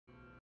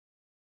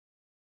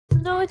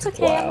No, it's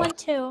okay. I won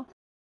too.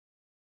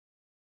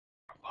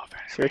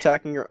 So you're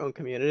attacking your own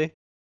community?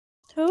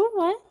 Who?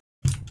 What?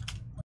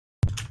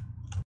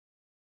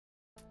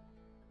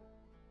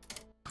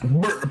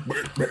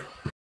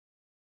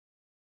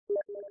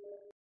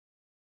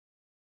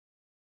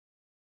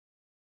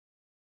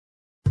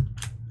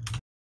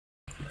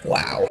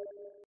 Wow.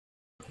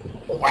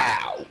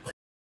 Wow.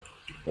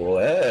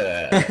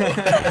 Whoa.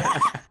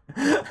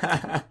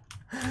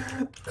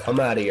 Come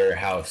out of your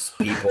house,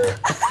 people.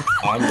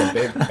 I'm the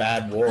big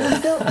bad wolf. I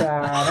feel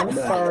bad. I'm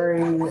sorry.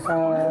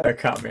 That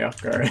caught me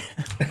off guard.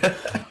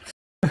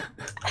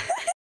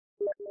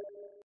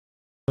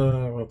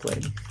 Well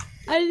played.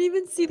 I didn't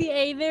even see the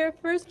A there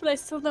at first, but I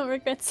still don't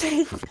regret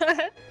saying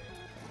that.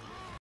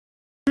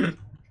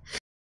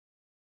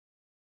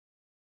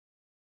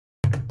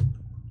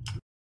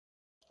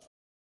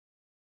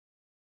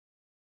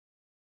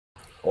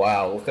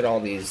 Wow, look at all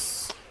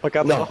these. Look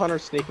out, there's a hunter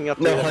sneaking up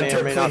to you that may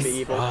or may not be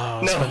evil.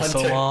 Oh, it's been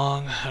so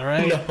long.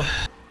 Alright.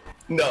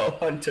 No,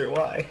 Hunter,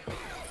 why?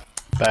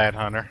 Bad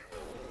Hunter.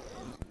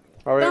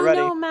 Are we ready?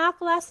 No, Maph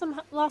lost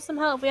some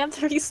help. We have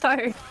to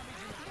restart.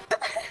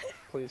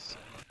 Please.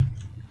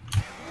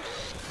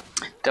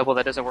 Double,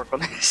 that doesn't work on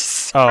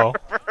this. Oh.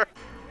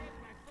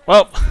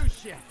 Well.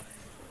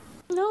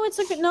 No, it's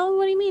like no.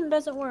 What do you mean it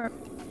doesn't work?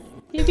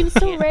 You can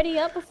still ready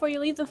up before you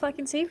leave the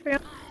fucking safe room.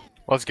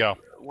 Let's go.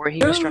 Where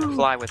he was trying to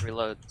fly with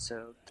reload,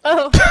 so.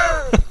 Oh.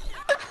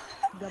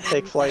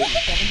 Take flight.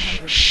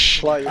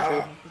 Fly, you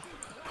two.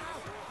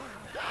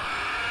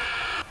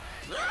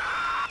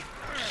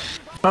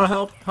 Oh,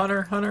 help!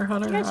 Hunter!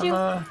 Got you.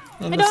 I'm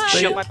in I the don't state.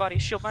 Shield my body,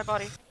 shield my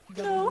body.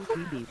 No. Escape.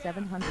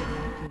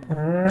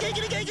 Alright,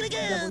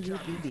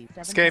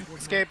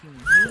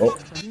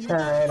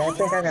 I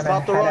think I'm gonna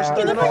Stop the head rush, out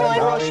they're gonna because rush,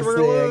 we're obviously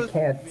I losing.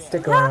 can't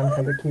stick around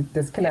because I keep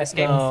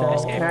disconnecting, so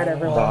Escape. good night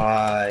everyone.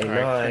 Bye.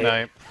 Alright, good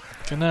night.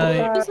 Good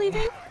night. Who's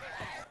leaving?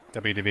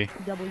 WDB.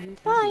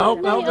 Bye. Oh,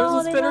 Good no, night. there's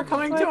a they spinner left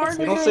coming before I towards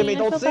could me. say Don't see hi, me,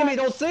 and I don't feel see me, bad.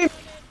 don't see me!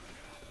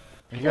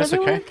 Are you guys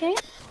Everyone okay?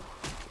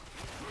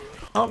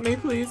 Help me,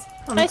 please.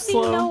 I'm I see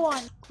slow. no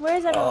one.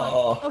 Where's everyone?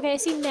 Oh. Okay, I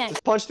see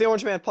Nick. Punch the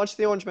orange man, punch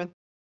the orange man.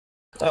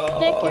 Nick, you're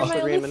Punch my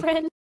the only green man.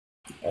 friend.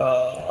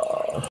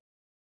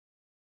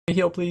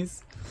 Heal,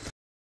 please.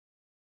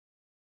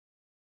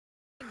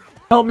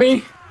 Help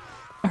me.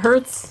 It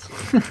hurts.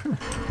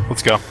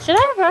 Let's go. Should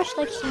I rush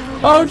like she?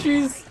 Oh,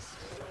 jeez.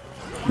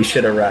 You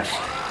should have rushed.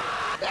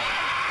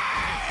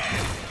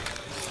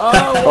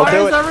 Oh, why do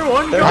is it.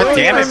 everyone They're going God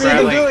damn it, for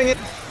Bradley. me? doing it!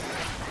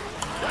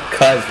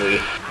 Cause we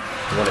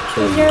want to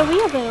kill You're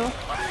you. a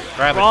weeaboo.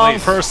 Bradley, Wrong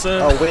please.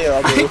 person. Oh, wait,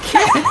 I'll do I it.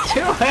 can't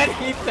do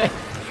anything.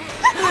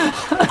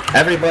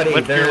 Everybody,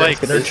 Lift your they're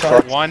legs.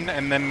 charged. One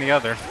and then the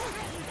other.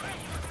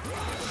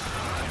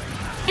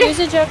 Here's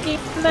a jockey.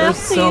 There's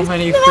so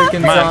many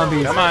freaking Come on.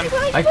 zombies. Come on.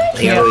 I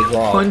Yeah, we can't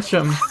lost. punch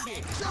them.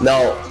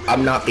 No,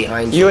 I'm not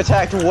behind You you.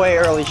 attacked way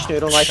early,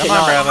 Schnoodle. I Come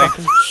on, cannot.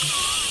 Bradley.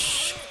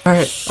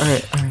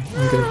 Alright.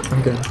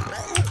 I'm good.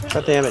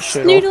 God damn it,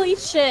 Schnoodle.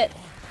 Snoodly shit.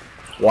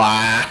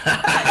 Wow.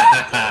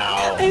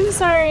 I'm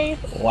sorry.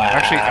 Wow. I'm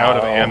actually out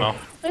of ammo.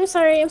 I'm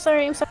sorry.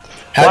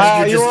 How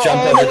Wow, did you you just were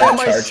jump all over on that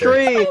my charger?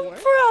 stream!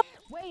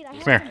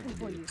 Come here.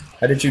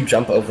 How did you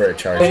jump over a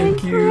charger?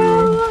 Thank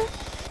you.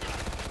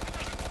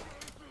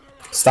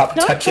 Stop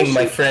Don't touching push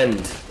my me. friend,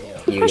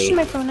 Pushing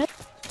my Uni. phone.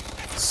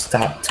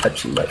 Stop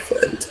touching my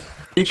friend.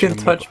 He can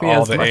Should've touch me moved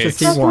all as the much as eights.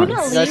 he Oh, can we wants.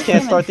 not You guys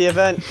can't start the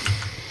event. You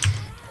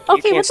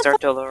Okay, can't what the start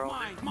fuck? till they're all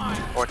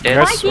or You dead.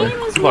 My guys-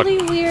 game is Look.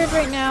 really weird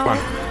right Come now. on.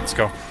 Let's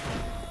go.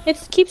 It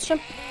keeps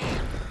jumping.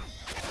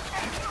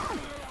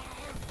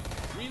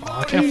 Oh,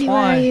 I can't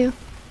fly.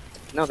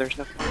 No, there's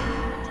no.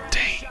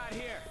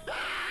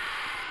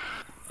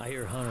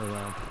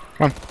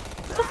 What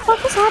the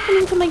fuck is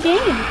happening to my game?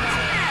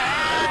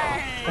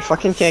 I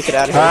fucking can't get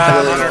out of here. Ah,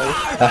 It's really early.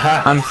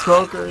 Haha. I'm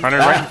smoker. Hunter,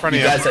 right in front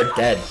of You you. guys are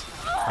dead.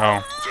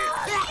 Oh.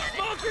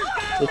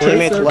 Your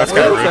teammates left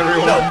go, early.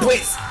 Reed. No,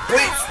 please,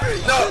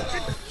 no.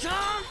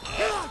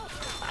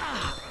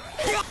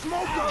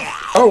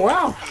 Oh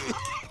wow.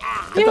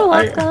 You're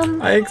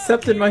welcome. I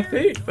accepted my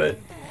fate, but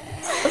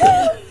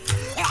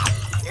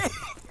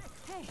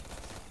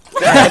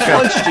I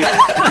punched you.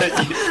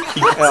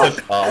 He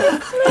took off.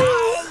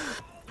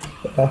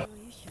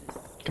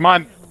 Come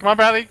on,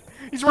 Bradley.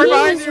 He's right Game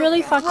behind is you.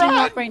 really fucking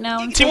up right now.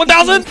 I'm so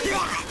T1000.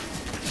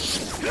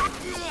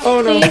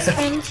 oh no. Please,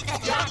 friend.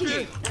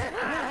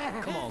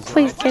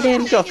 Please get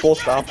in. He's got full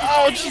stop.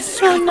 Oh, Jesus.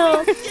 Oh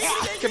no.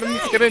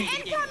 Get in.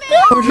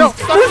 No.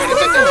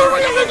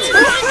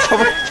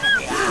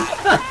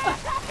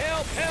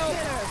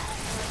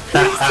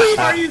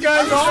 Are you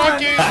guys on?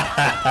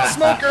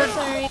 Smoker.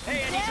 Sorry.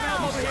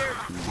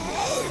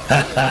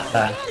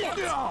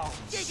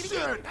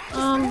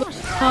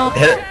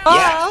 Hit it.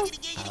 Yeah,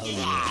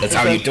 Oh. that's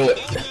how you do it.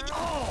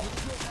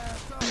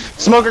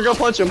 Smoker, go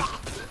punch him.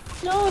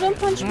 No, don't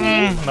punch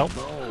me. Nope.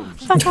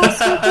 Fuck off,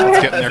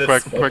 Smoker. Get in there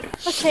quick.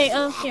 Okay,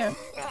 here.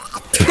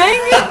 Dang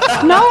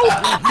it! No!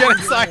 Get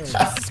inside.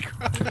 Jesus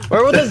Christ.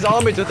 Where were the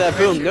zombies with that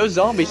boom? No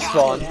zombies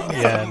spawned.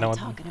 Yeah, no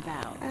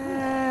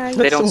one.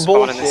 die. They don't Some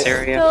spawn in this bullshit.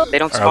 area. Go. They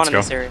don't Alright, spawn in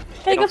let's this area.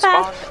 Gotta They go don't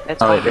spawn. fast.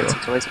 That's Oh, all they it is do.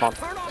 until they spawn.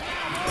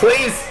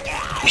 Please!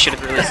 You should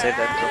have really saved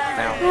that until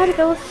now. Gotta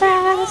go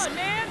fast.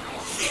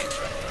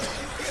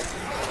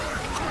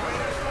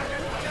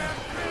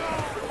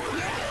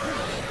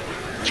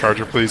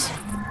 Charger, please.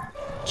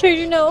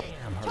 Charger, no.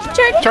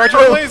 Charger. Charger,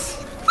 please.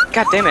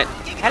 God damn it.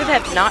 How did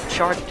that not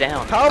charge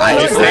down? How am I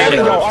I just not landed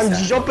go? on I'm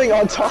this. jumping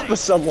on top of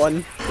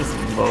someone. Just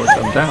lower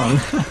them down.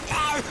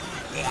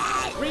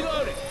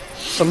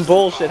 Some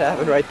bullshit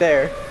happened right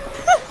there.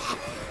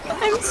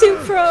 I'm too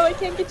pro. I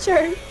can't get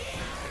charged.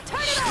 No,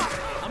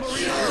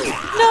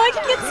 I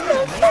can get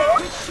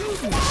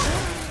smoked.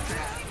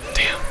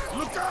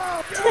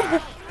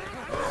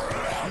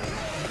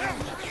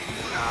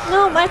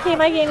 No, my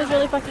game is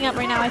really fucking up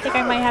right now. I think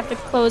I might have to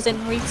close and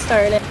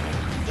restart it.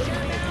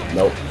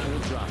 Nope.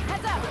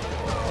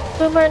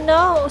 Boomer,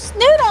 no.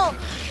 Snoodle!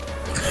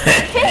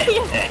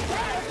 Hey!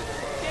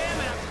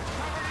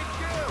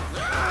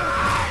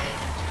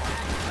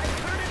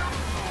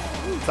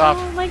 Stop.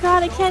 Oh my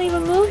god, I can't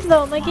even move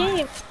though, my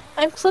game.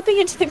 I'm slipping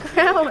into the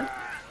ground.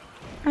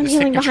 I'm Just hit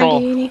healing control.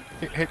 behind you,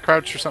 Uni. Hit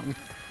crouch or something.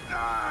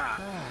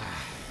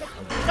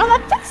 Oh,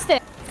 that fixed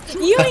it!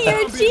 Uni,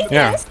 you're a genius!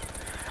 Yeah.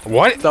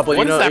 What? Double, you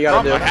What know is what that you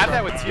gotta from? I do. had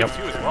that with TF2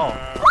 as well.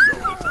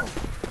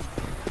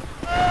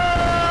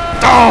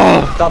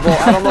 Double,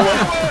 I don't know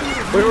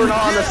what. We were not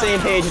on the same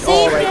page at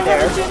all Save me, I right have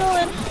there.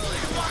 adrenaline.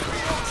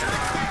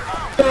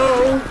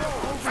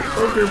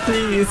 Solger,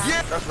 please.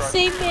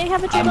 Save me, I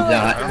have I'm adrenaline.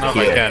 I don't know not if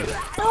I here. can.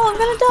 No, I'm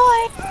gonna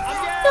die.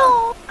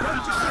 No.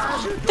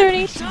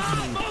 30.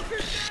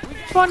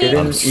 20. Get in.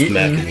 I'm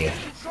smacking you.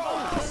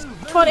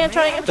 20, I'm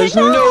trying. There's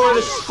nowhere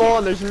to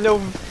spawn, there's no.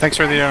 Thanks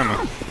for the ammo.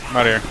 I'm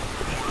out of here.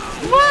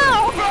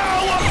 Wow!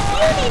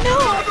 Uni, no!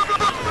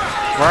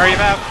 Where are you,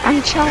 Maph?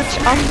 I'm charged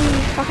on the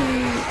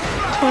fucking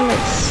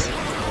toilets.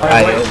 My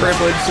I white know.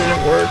 privilege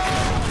didn't work.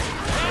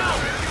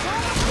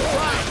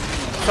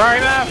 Sorry,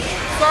 Maph.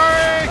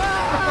 Sorry.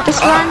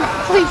 Just run,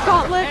 please,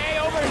 Gauntlet.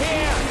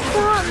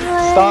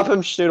 Gauntlet. Stop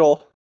him,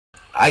 Schnoodle.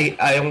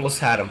 I almost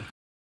had him.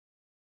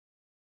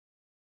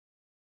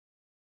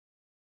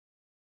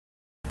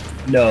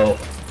 No.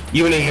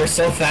 Uni, you're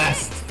so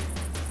fast.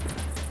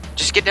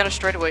 Just get down a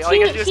straightaway. All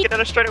you gotta do is get down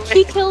a He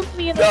straightaway. killed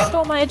me and then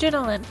stole my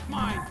adrenaline.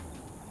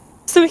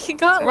 So he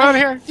got We're out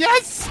of here.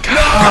 Yes.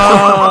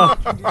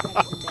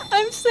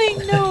 I'm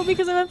saying no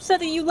because I'm upset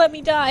that you let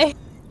me die.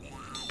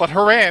 But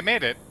hooray, I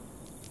made it.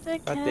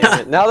 God damn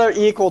it. Now they're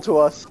equal to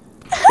us.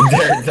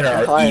 There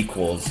are Hi.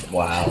 equals.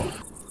 Wow.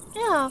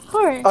 Yeah, of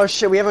course. Oh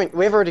shit, we've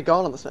already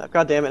gone on this map.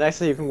 God damn it,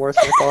 actually even worse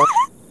than I thought.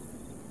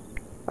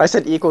 I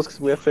said equals because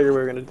we figured we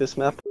were gonna do this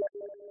map.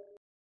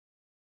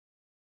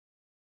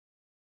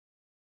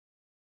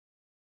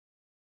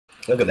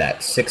 Look at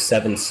that.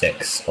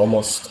 676.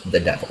 Almost the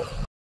devil.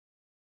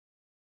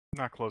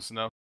 Not close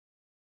enough.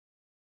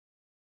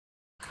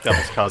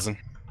 Devil's cousin.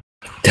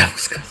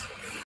 Devil's cousin.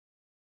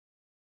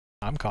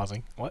 I'm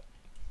causing. What?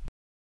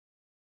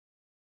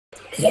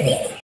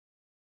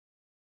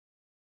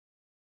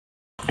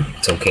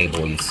 It's okay,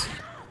 boys.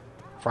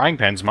 Frying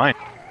pan's mine.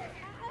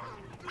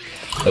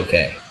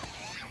 Okay.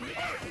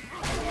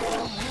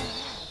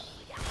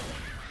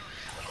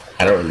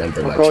 I don't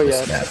remember much go of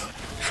this yet. map.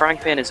 Frying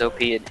pan is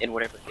OP in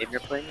whatever game you're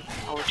playing.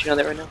 I'll let you know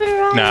that right now.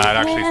 Nah, it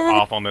actually is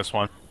off on this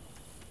one.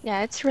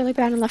 Yeah, it's really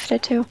bad in Left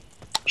Dead 2.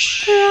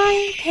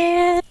 Frying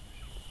pan.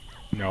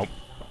 Nope.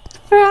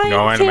 Frying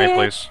No pan. anime,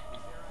 please.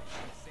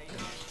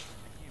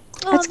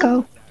 Let's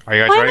go. Are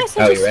you guys Why am I ready?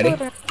 such Oh, a you ready?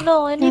 sloater?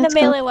 No, I need Let's a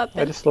go. melee I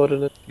weapon. just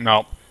loaded it.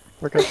 No.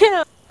 We're good.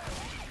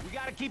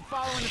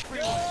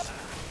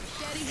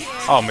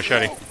 Oh,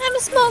 machete. I'm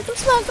smoked, I'm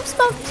smoked, I'm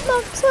smoked, I'm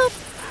smoked, I'm smoked.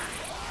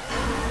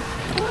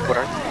 What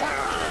are you?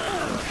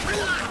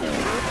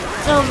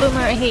 Oh, Boomer,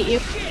 I hate you.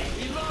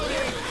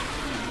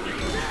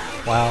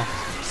 Wow.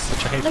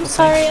 Such a hateful I'm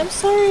sorry, I'm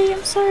sorry,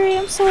 I'm sorry,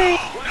 I'm sorry.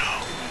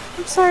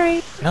 I'm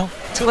sorry. thing. No,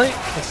 too late.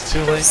 It's too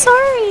I'm late.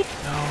 sorry.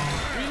 No.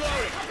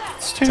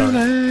 It's too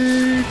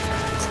late.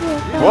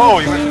 Whoa,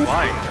 you went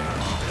flying.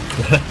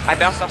 I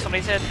bounced off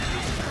somebody's head.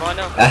 Oh, I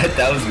know.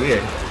 That was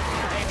weird.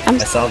 I'm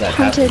I saw that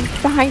hunted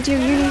happen. behind you,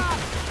 Uni.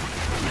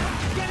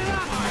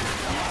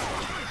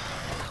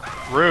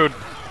 Rude.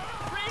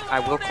 I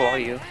will claw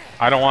you.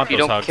 I don't want If you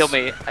those don't hugs. kill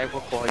me, I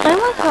will claw you. I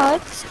want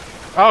hugs.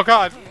 Oh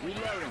god.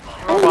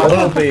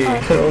 Bobby,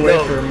 go away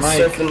No, for Mike.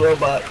 Surfing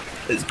Robot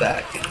is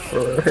back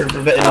for her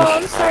revenge. Oh,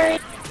 I'm sorry.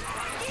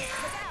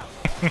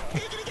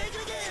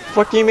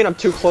 Fuck do you mean I'm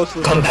too close to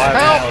the Come back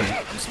survivor?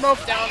 down. I'm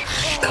smoked down.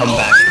 Come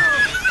back.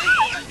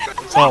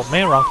 Oh,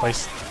 man, wrong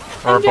place.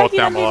 We're I'm both joking,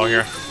 down below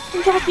here.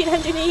 I'm dropping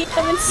underneath.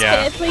 I'm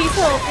instead. Yeah. Please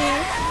help me.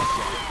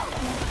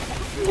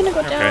 I'm gonna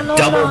go down. No, I'm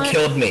Double not.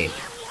 killed me.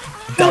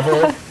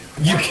 Double,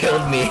 you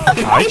killed me.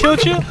 I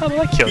killed you? How did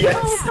I kill you? Yes,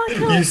 Oh, fuck,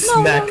 no, you no,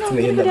 smacked no,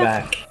 me in the no.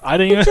 back. I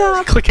didn't even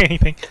job. click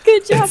anything.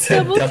 Good job, It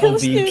said double kill double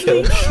B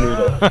killed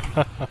Schnoodly.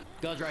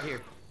 Schnoodle.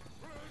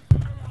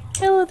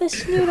 Kill the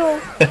Schnoodle.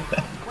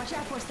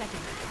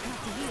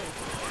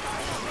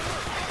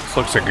 This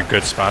looks like a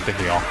good spot to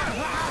heal.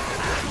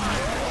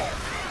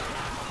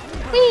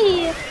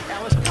 Whee!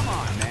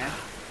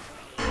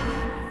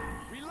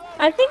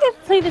 I think I've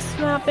played this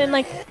map in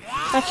like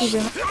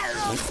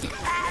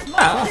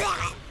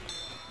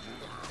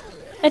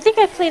I think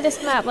I've played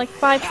this map like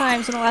 5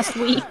 times in the last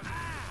week.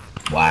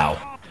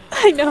 Wow.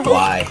 I know.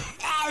 Why?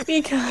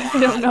 Because I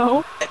don't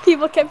know.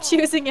 People kept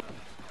choosing it.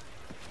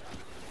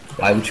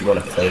 Why would you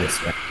want to play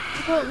this map?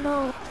 I don't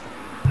know.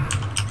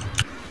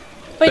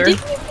 Wait, did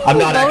you I'm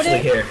not load actually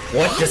it? here.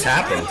 What just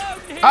happened?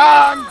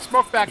 Ah, I'm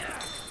smoke back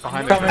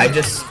behind me. I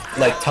just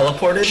like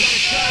teleported.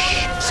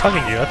 Just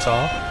hugging you, that's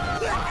all.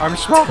 I'm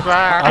smoke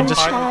back. I'm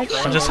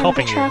just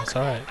helping you. It's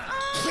alright.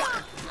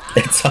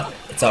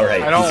 It's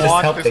alright. I don't He's just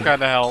want helping. this guy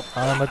to help.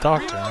 I'm a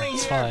doctor.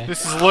 It's fine.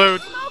 This is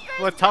loot.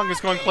 My tongue is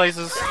going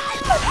places.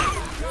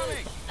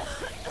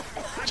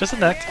 Just a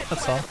neck.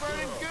 That's all.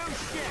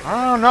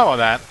 I don't know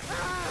that.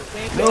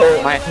 No,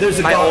 there's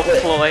a my old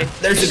gauntlet. ploy.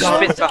 There's a Spit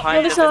gauntlet.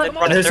 behind there's them not. and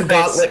then run There's in a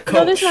their face. gauntlet, coach.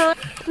 No, there's not.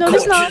 No,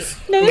 there's not. Coaches,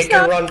 No, there's make a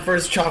not. run for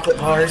his chocolate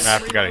bars.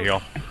 Maph, you gotta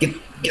heal. Get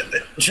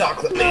the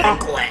chocolate,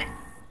 chocolate.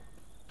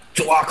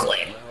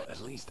 Chocolate.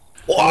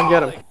 Come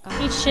get him.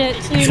 Eat shit,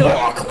 Snoodle.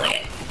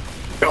 Chocolate.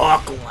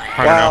 Chocolate.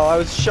 Wow, I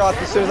was shot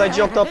as soon as I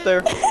jumped up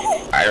there.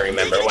 I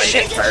remember when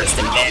they first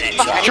invented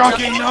chocolate.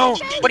 Chunky, no!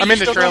 I'm in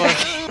the trailer.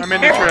 I'm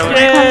in the trailer.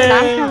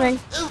 I'm coming.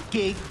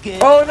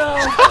 Oh no!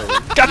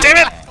 God damn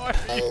it!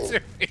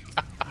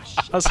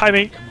 I was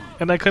hiding,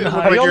 and I couldn't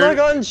hide. You're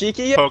not on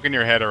Jiki. Poking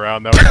your head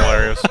around, that was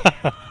hilarious.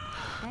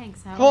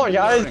 Come on,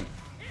 guys.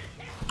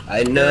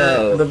 I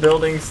know. The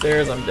building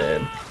stairs, I'm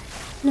dead.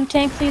 No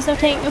tank, please, no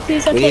tank. No,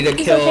 please, no We tank. need to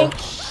Please, no kill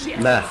tank.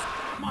 Maph.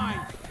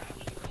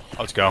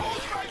 Let's go.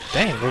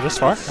 Dang, we're this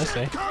far? I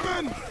see.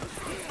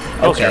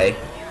 Okay.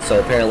 So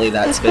apparently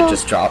that spit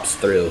just drops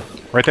through.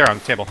 Right there on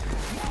the table.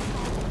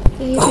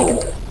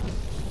 Oh,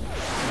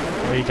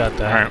 you got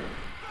that.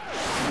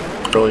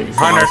 Alright. Really,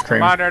 some ice cream.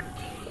 Monard.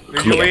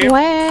 Did you leave?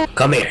 Where?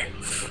 Come here.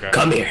 Okay.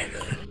 Come here.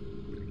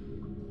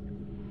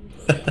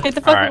 Get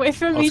the fuck Alright, away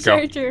from me, let's go.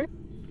 Serger.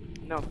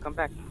 No, come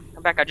back.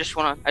 Come back. I just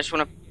wanna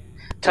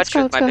touch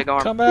you with go, my let's big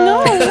arm. Come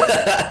No!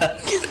 back!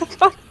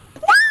 Fuck.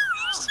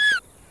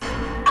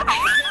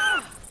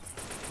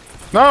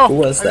 No! Who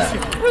was that?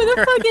 Where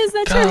the fuck is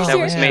that God, Serger? That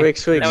was me.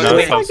 Squeak. That No, was Where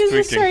me. the fuck is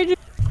this squeaking.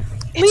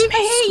 Serger? Leave,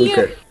 I hate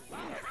you!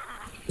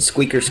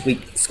 Squeaker,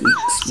 squeaking.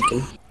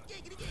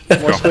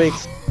 More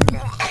squeaks.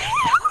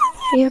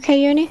 Are you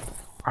okay, Uni?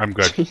 I'm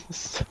good.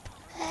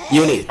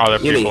 Uni. Other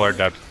Uni. people are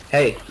dead.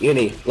 Hey,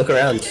 Uni, look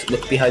around.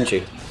 Look behind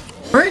you.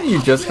 Weren't you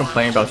just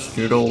complaining about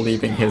Schnoodle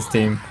leaving his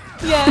team?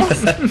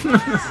 Yes,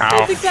 Ow.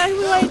 that's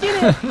exactly why I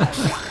did it.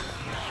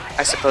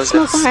 I suppose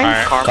that's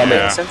Alright. karma Come in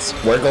here. a sense.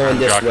 We're going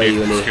this Jockey, way,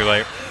 it's Uni. too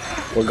late.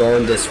 We're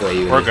going this way,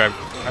 Uni. We're good.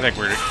 I think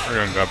we're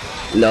doing good.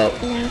 No,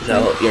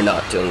 no, you're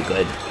not doing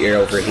good. You're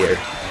over here.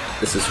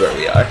 This is where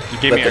we are. You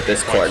gave Look me at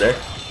this extra points. corner.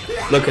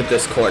 Look at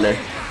this corner.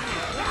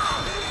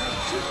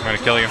 I'm gonna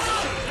kill you.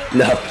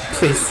 No,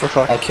 please.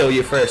 fuck? I'll kill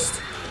you first.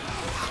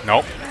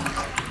 Nope.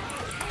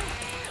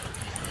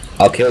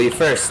 I'll kill you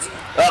first.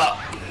 Oh!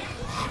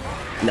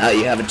 Now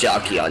you have a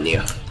jockey on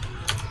you.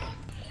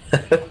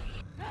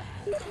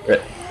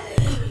 Right.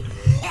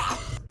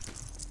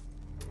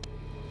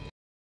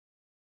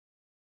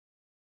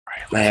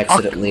 I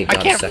accidentally I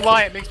got can't second.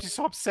 fly, it makes me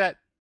so upset.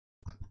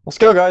 Let's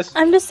go, guys.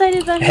 I'm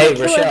decided that I'm Hey, gonna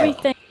kill Rochelle.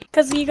 everything.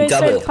 Because you guys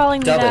Double, started calling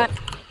me double, that.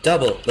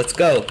 double. Let's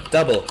go.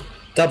 Double,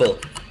 double,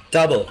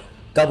 double,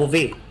 double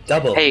V,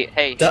 double.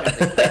 Hey, Du- stop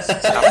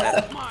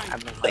that. I'm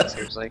like,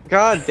 seriously.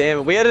 God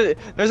damn it.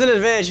 There's an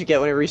advantage you get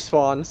when you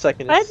respawn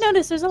second. I've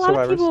noticed there's a lot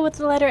Survivors. of people with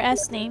the letter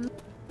S name.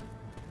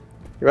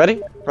 You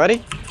ready?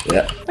 Ready?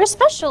 Yeah. We're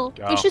special.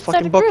 Go. We should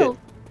start a Fucking book group.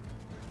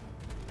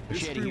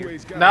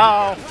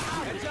 No!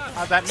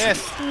 How'd that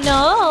miss?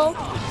 No.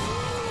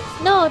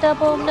 No,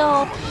 double,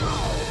 no.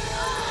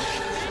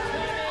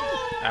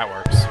 That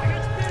works.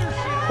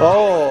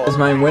 Oh. Is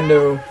my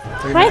window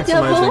Hi,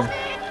 double.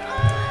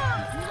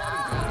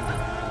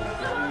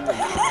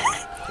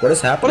 What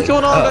is happening? What's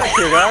going on Oh, back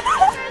here, guys?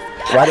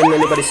 why didn't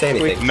anybody say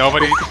anything?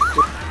 Nobody.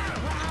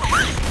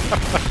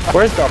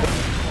 Where's Double?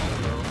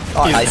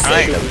 Oh, I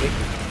saved him.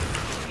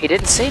 He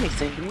didn't say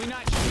anything.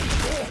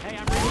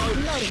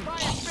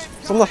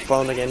 It's on the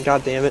phone again.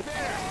 God damn it.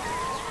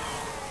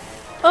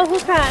 Oh, who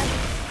crashed?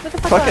 What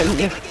the fuck? Fucking.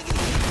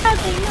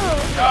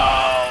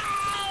 No.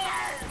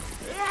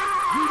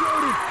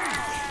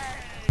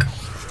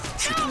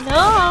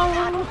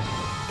 No.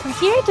 Come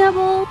here,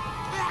 double.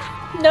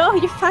 No,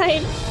 you're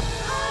fine.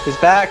 He's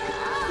back.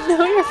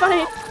 No, you're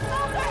fine.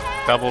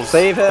 Doubles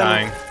Save him.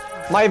 dying.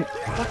 My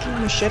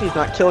fucking machete's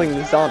not killing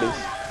these zombies.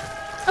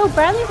 Oh,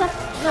 Bradley's not.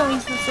 No,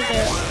 he's not still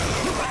there.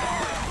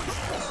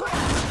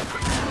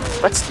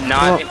 Let's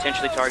not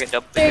intentionally target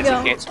double There you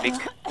because go. he can't speak.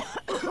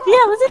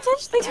 Yeah, let's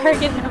intentionally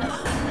target him.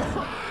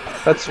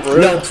 That's rude.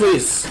 No,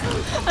 please.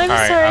 I'm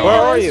Alright, sorry. I Where I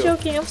are was you?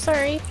 joking. I'm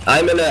sorry.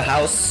 I'm in a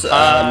house.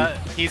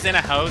 He's in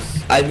a house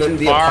I'm in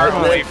the far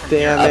away apartment from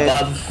Damn here. it.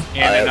 above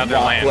In another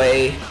land.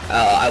 walkway.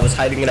 I was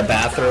hiding in a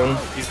bathroom.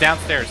 He's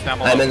downstairs, down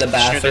below. I'm in the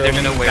There's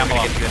bathroom. no way Down we're gonna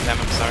below. get to this time,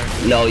 I'm sorry.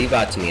 No, you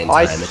got to me in time.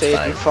 I It's saved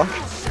fine. you, fuck.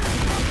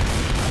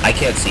 I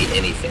can't see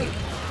anything.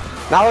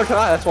 Now look at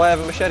that. That's why I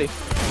have a machete.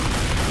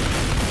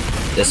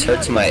 This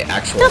hurts my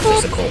actual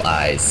physical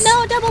eyes.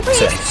 No, double please.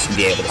 So I should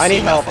be able to I see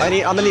need help.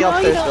 nothing. I'm in the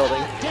upstairs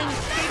building.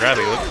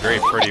 Bradley, you look very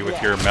pretty with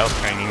your mouth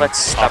hanging Let's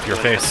stop off your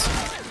doing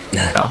face.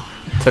 No.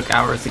 Took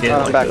hours to get it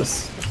I'm like back.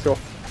 this. Cool.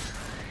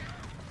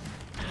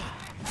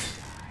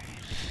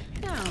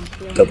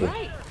 Double.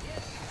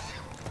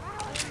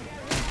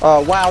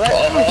 Oh wow!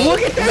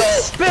 Look at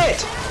this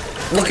spit!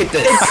 Look at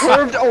this. It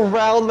curved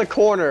around the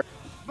corner.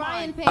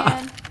 Frying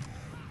pan.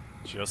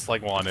 Just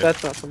like wanted.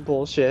 That's not some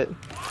bullshit.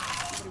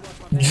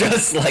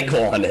 Just like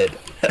wanted.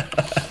 What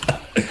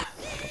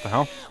the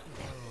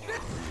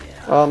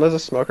hell? There's a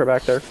smoker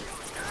back there.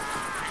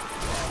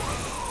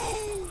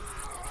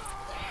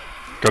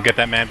 Go get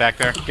that man back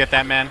there. Get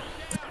that man.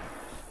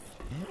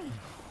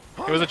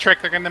 It was a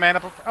trick. They're getting the man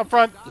up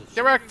front.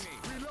 Direct.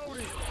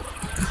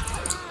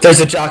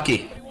 There's a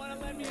jockey.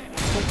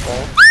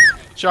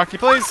 Jockey,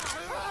 please.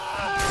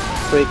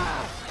 Wait.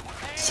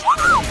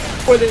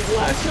 What is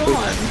last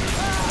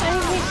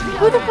one?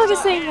 Who the fuck is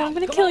saying that? I'm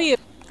gonna kill you.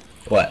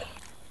 What?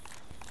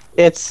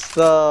 It's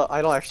the.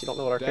 I don't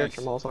know what our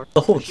character models are.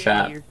 The whole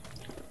chat.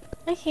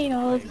 I hate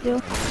all of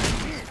you.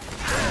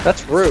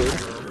 That's rude.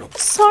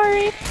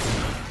 Sorry.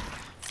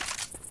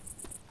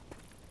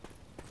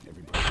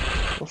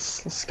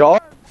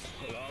 Scar?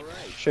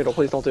 Shit,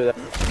 please don't do that.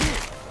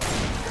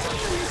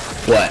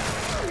 What?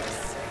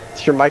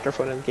 It's your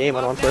microphone in the game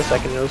went on for a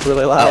second and it was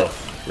really loud.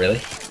 Oh, really?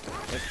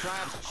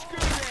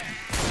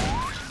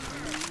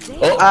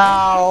 Oh,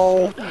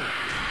 Ow!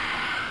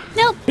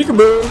 Nope.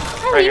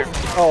 Peekaboo! Right here.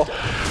 Oh,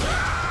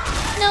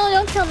 No,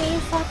 don't kill me.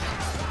 Fuck.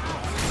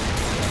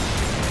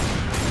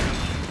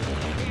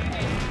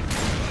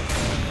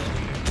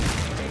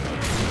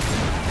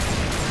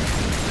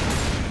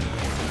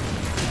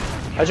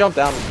 I jumped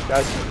down,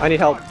 guys. I need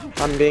help.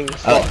 I'm being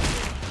stuck.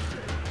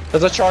 oh.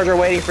 There's a charger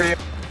waiting for you.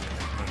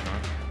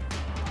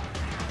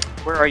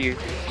 Where are you?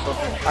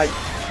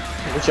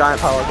 The giant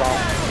power bomb.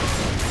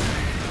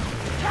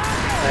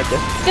 Thank you.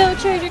 Go,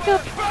 Charger,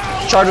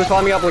 go. Charger's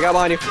climbing up. Look out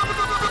behind you.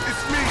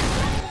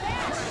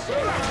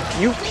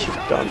 You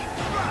dumb.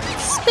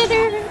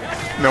 Spitter.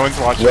 No one's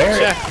watching. Where?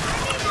 Chat.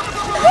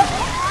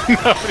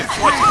 Nobody's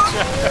watching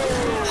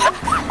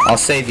chat. I'll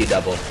save you,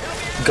 Double.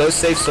 Go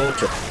save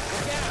Solger.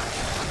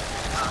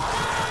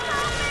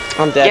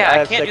 I'm dead. Yeah, I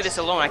have can't do 6. this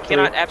alone. I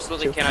cannot,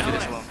 absolutely cannot do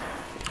this alone.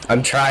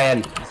 I'm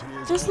trying.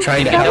 Just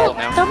Trying to double, help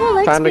now. double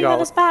legs Time to being go. on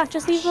his back.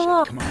 Just leave him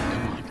alone.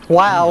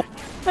 Wow.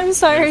 I'm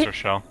sorry. Mr.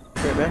 Shell.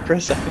 Wait back for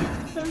a second.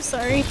 I'm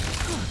sorry.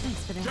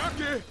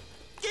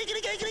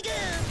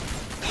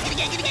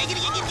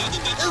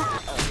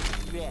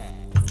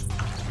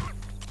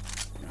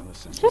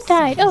 Who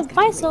died? Oh,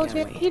 bye,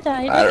 soldier. You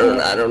died.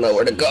 I don't know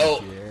where to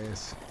go.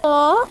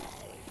 Aw.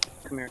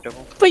 Come here,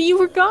 Double. But you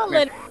were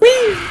gauntlet.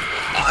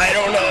 I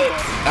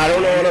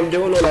don't know what I'm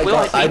doing when Will,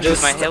 I think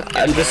with my health kit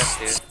I'm if I just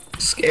have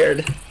to.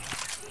 scared.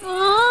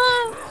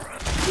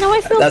 Aw. No,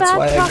 I feel That's bad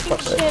why I talking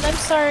quit. shit. I'm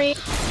sorry.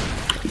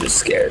 I'm just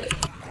scared.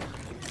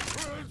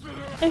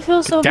 I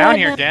feel so Down bad.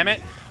 here, now. damn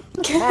it.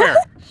 Come here.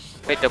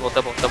 Wait, Double,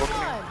 come here.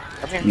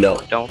 Come here. No.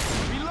 Don't.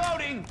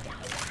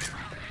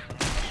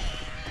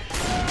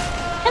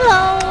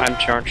 Hello. I'm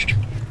charged.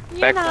 You're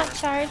Back not corner.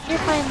 charged. You're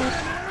fine with.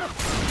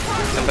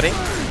 Somebody?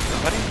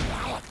 Somebody?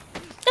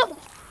 No.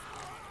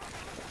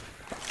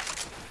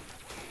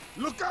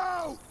 Look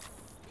out!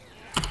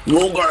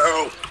 Little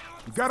girl.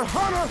 You got a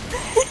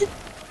hunter!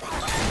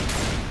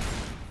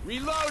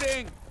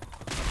 Reloading!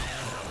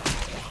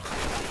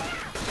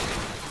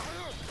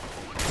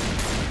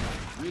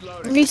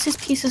 Reese's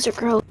Pieces are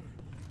gross.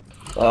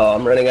 Oh,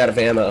 I'm running out of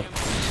ammo.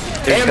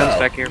 There's Ammo. guns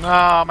back here.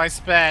 Oh, my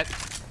spat.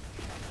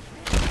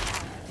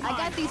 I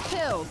got these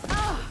pills.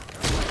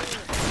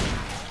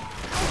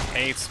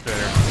 Hate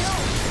spitter.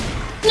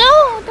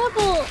 No,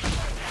 double.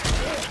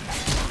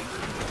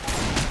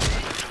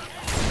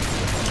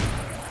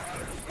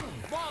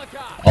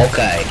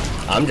 Okay,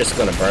 I'm just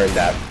gonna burn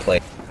that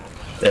place.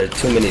 There are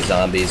too many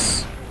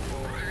zombies.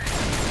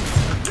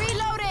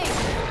 Reloading.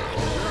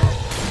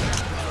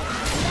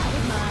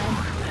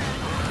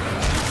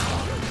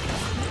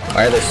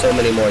 Why are there so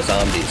many more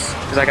zombies?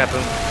 Because I got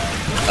boom.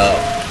 Oh.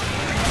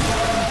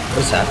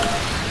 What's happening?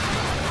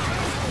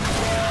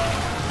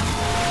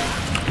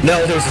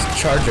 No, there's a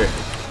charger.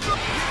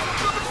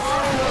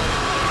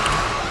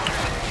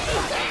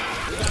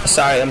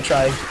 Sorry, I'm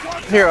trying.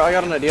 Here, I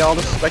got an idea. I'll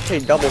just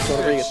spectate double so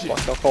whenever he gets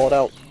fucked, I'll call it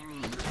out.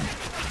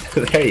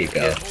 There you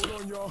go.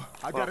 Hold on, y'all.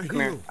 I Well, gotta come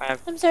here. heal. I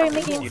have I'm sorry,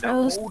 something making you it know.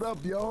 froze. Hold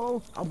up,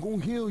 y'all. I'm gonna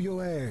heal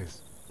your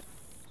ass.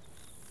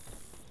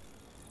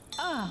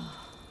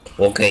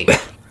 Okay.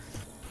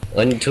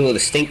 Into the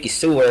stinky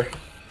sewer.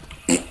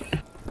 Go.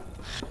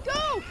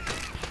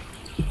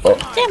 Oh,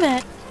 Damn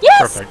it.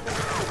 Yes. Perfect.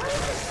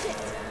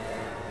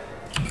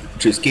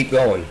 just keep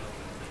going.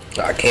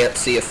 I can't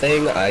see a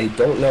thing. I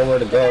don't know where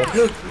to go.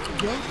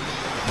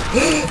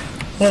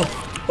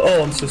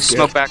 Oh, I'm so scared.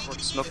 Smoke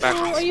backwards. Smoke Oh,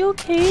 backwards. are you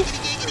okay?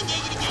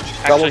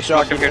 Actually,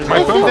 smoke up here.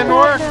 My boom didn't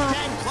work. No.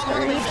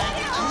 Sorry.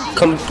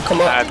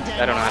 Come I up.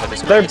 don't know how to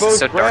describe They're this. It's both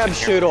so dark grab in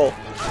here. shoodle.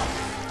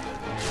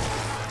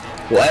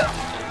 What?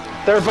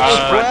 They're both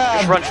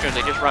Just run,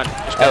 Schnoodly, just run.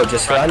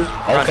 Just run?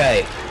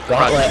 Okay.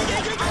 Gauntlet.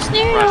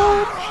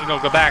 No,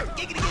 go back.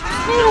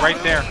 You're right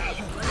there.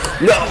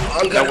 No,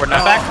 I'm No, we're not.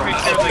 Come back to me,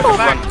 Schnoodly, come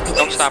back.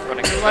 Don't stop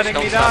running. You're letting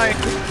Don't me stop. die.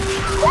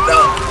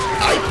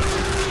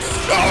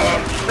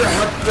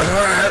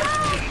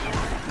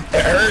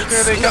 It hurts.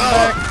 Schnoodly, come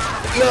back.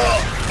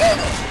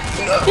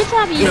 Good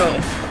job, you. No.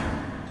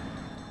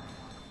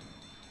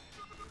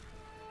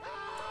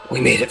 We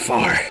made it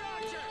far.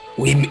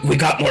 We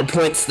got more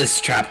points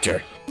this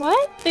chapter.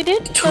 What? They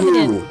did? No, they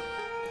didn't.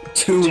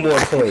 2 more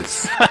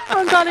points.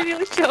 Oh god, I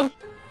nearly choked.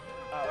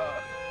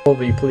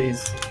 Colby,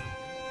 please.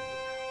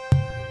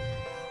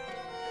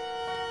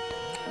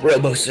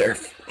 Robo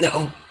Surf.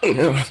 No.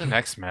 What's the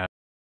next map?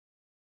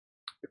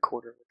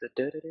 Recorder with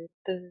the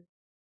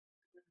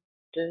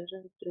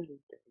you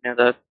know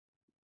the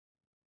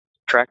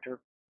tractor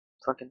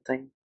fucking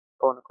thing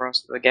going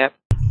across the gap?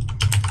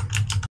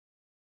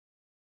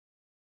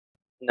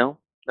 No?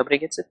 Nobody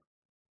gets it?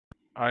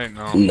 I didn't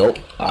know. Nope.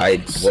 I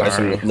Sorry.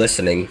 wasn't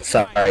listening.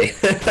 Sorry.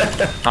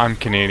 I'm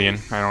Canadian.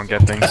 I don't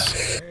get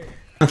things.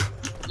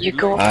 You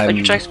go like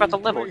you're talking about the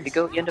level.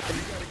 You end up in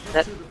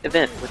that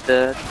event with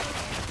the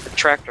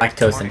tractor.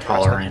 Lactose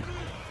intolerant.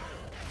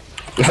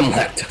 I'm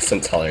lactose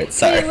intolerant.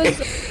 Sorry.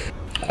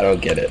 I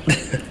don't get it.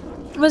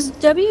 Was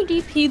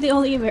WDP the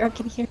only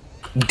American here?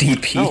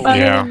 DP. Other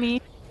Yeah. than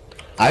me?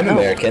 I'm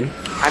American.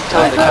 I'm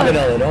totally I'm in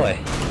Illinois.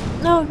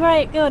 No,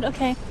 right, good,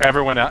 okay.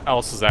 Everyone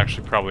else is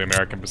actually probably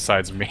American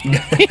besides me.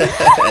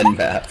 And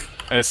Maph.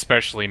 And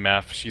especially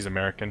Maph. She's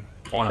American.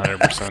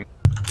 100%.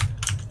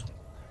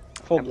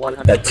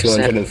 That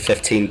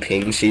 215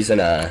 ping, she's in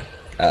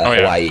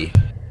Hawaii.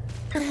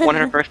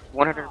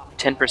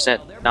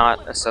 110%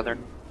 not a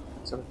southern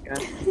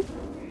guy.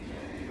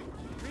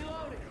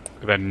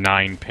 With a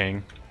 9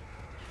 ping.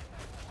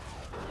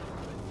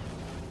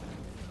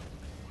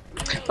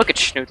 Look at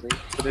Schnoodly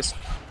with his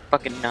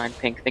fucking 9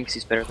 pink thinks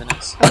he's better than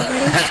us.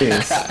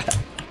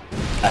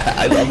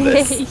 I love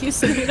this. You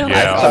said you don't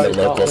Yeah. I found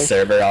the local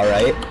server,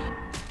 alright?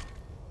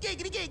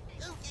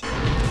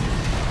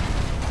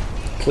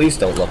 Please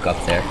don't look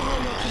up there.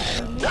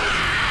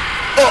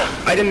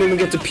 Oh! I didn't even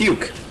get to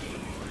puke!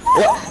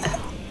 What?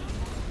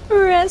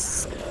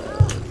 Rest.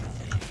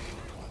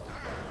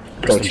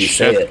 Don't you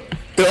say it.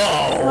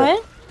 Oh!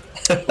 What?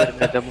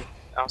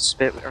 I'll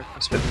spit with you.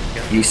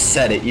 You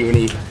said it,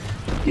 Uni.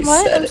 You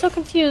What? said I'm it. so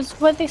confused.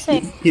 What'd they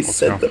say? He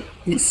said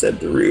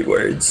the rude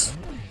words.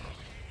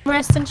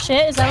 Rest and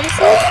shit? Is that what he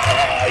said?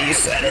 Oh, you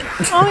said it.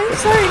 Oh, I'm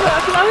sorry, no,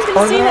 because I was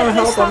gonna say that and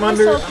I stopped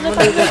myself. And if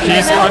I was gonna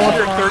He's do that,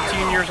 under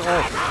 13 years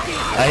old.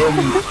 I am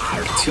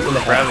 2.5.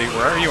 Bradley,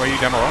 where are you? Are you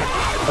demo?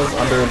 I was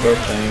under the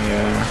thing,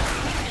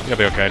 yeah. You'll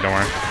be okay, don't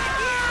worry.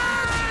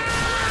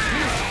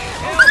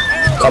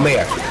 Come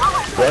here.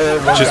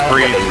 We're Just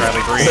breathe, gauntleting.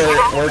 Bradley, breathe.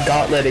 We're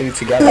gauntleting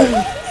together.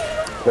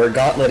 We're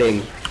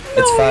gauntleting.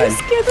 It's no, fine. you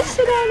scared the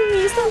shit out of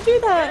me. Don't do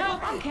that.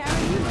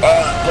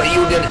 But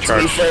you did it to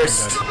me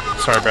first.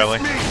 Sorry, Bradley.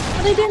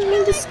 But I didn't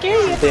mean to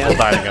scare you. We'll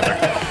die together.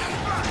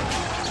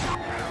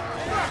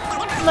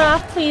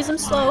 Maph, please, I'm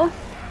slow.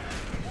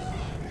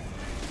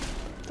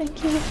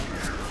 Thank you.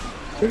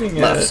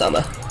 Love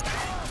summer.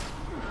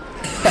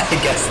 I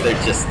guess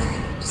they're just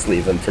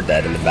leave them for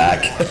dead in the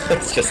back.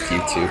 It's just you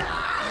two.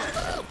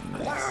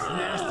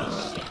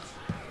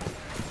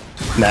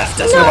 Maph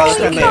doesn't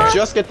actually care.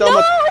 Just get done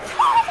with.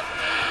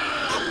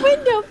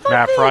 Window, fuck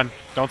Maph, it. run.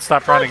 Don't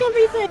stop Fuck running.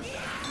 everything.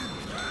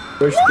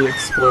 Push the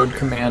explode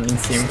command and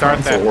see Start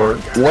if that. it work.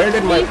 Where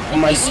did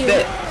my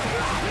spit?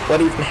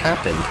 What even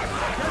happened?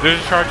 There's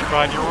a charger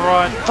behind you.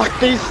 Run. Fuck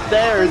these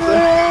stairs.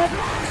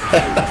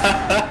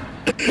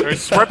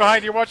 There's right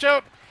behind you. Watch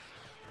out.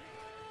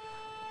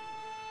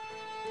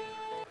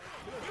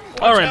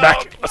 All right,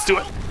 back. Let's do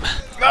it.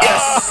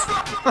 Yes!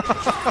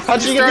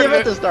 How'd you get the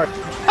event to start?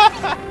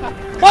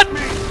 What?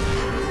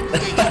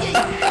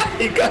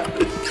 You got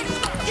it.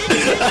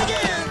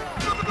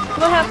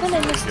 What happened? I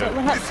missed it.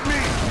 What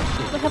happened?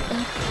 What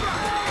happened?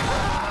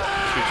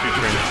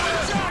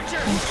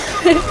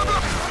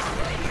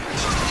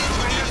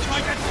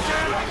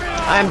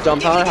 I am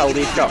dumbfounded how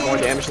Leaf got more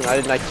damage than I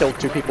did, and I killed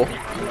 2 people.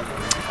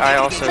 I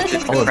also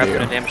did All of crap you.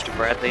 ton of damage to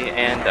Bradley,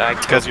 and I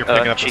Because you're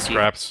picking up the Cheeky.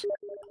 scraps.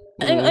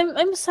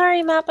 I'm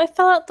sorry, Map. I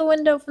fell out the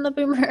window from the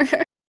boomer.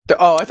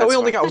 Oh, I thought we That's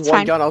only got That's one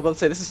fine. gun. I was about to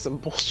say this is some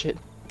bullshit.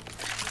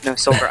 No,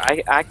 Solger,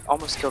 I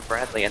almost killed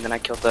Bradley, and then I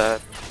killed the...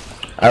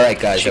 Alright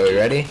guys, are we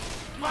ready?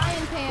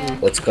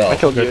 Let's go. I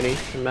killed Uni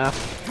and Maph.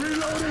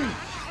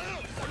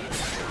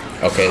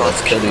 Okay,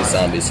 let's kill these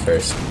zombies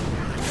first.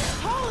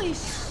 Holy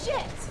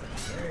shit!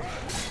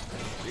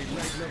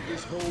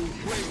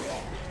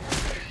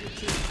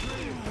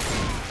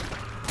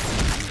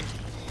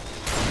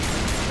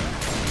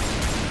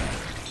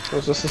 It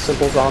was just a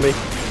simple zombie.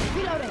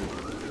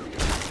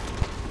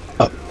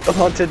 I'm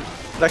haunted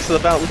next to the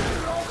fountain.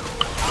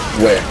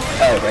 Where?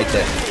 Oh, right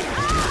there.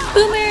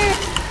 Boomer!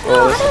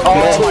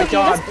 Oh my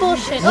god. That's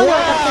bullshit. Oh no,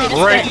 I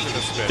got Right.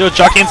 Dude,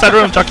 jockey inside the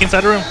room. Jockey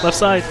inside the room. Left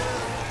side.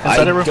 I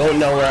Inside the room. don't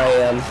know where I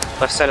am.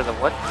 Left side of the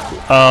what?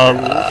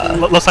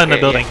 Left side in the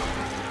Okay, building.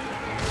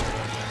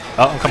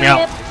 Oh, I'm coming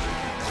out.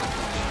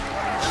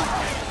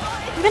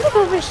 I'm gonna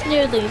go for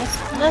Schnoodly.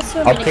 That's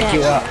what I'm I'll gonna pick get.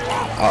 you up.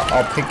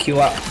 I'll pick you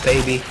up,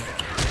 baby.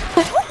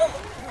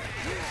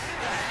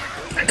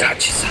 I got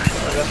you, son.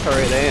 That's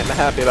hurry, they ain't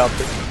happy about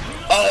this.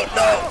 Oh,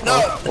 no, no!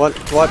 What?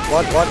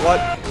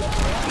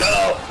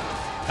 No!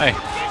 Hey.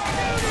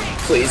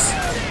 Please.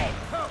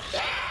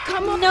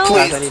 Come on, no.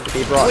 Guys, I need to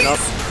be brought up.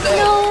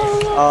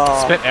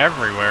 No. Spit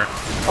everywhere.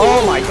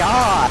 Oh my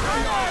god!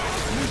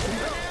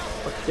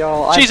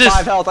 Yo, I have Jesus.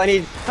 5 health. I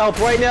need help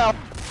right now.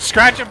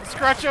 Scratch him!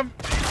 Scratch him!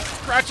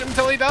 Scratch him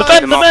till he dies!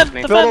 Defend, Come off defend,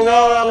 me. Build a defend!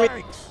 wall around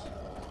me.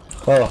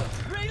 Oh.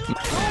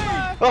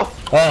 Oh,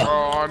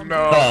 Oh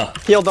no!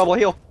 heal, double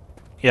heal.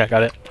 Yeah,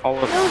 got it. All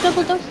of No,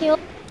 double don't heal.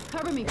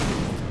 Cover me.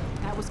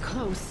 That was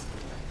close.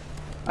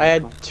 I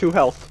had 2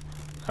 health.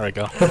 There we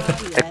go.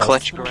 the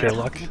clutch Pure grab.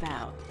 luck.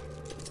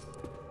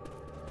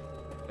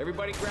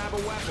 Everybody grab a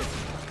weapon.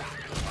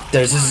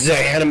 There's a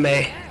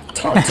anime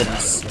taunted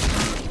us.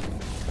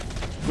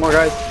 Come on,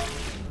 guys.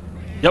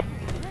 Yep.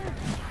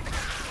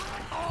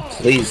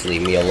 Please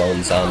leave me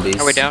alone, zombies.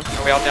 Are we down?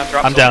 Are we all down?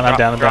 Drop. I'm down, I'm drop,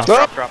 down, I'm drop,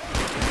 down. Drop.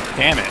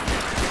 Damn it!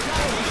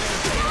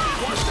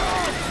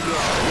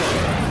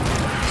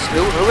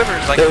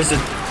 Whoever's like. There's a...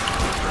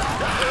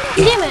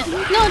 Damn it.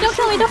 No, don't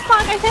kill me. Don't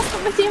fuck. I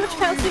tested my damage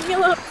counts. Leave me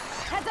alone.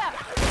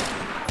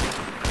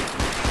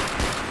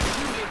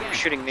 You're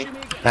shooting me.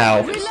 Ow.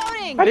 I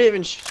didn't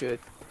even shoot.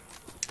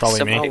 Probably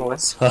Somebody me.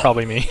 was.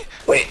 Probably me.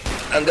 Wait,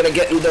 I'm gonna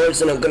get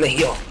indoors and I'm gonna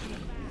heal.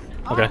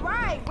 Okay.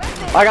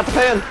 I got the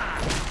pan.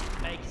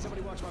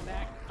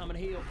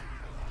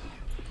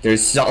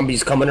 There's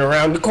zombies coming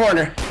around the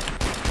corner.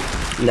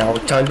 Now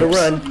time to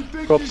run.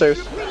 Go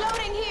upstairs.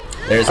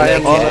 There's I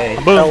an am AK.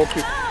 on. Boom.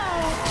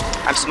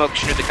 I'm smoked.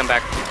 Should they come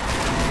back?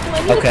 No,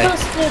 I need Okay. to kill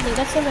Schnoodly.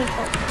 That's what my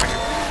fault.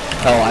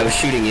 Oh, I was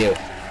shooting you.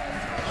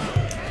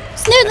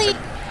 Schnoodly!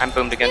 I'm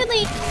boomed again.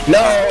 Schnoodly! No,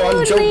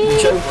 I'm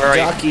Schnoodly! Where are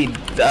you? jockeyed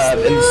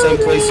in the same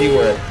place you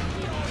were. Where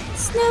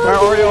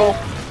Schnoodly! are you?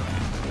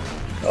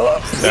 Oh,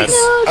 That's...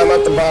 I'm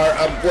at the bar.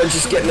 We're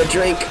just getting a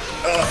drink.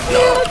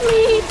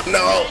 Schnoodly!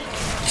 No,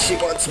 she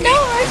wants me. No,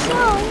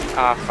 no!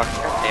 Ah, fuck.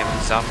 God damn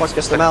it. Zombies. Fuck,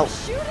 get them out.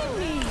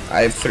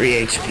 I have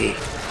 3 HP,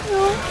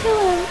 No, kill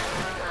him.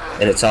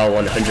 and it's all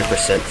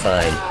 100%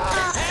 fine.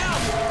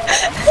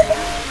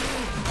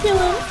 Kill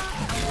him.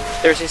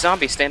 There's a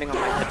zombie standing on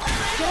my head.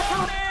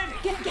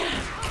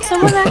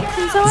 Someone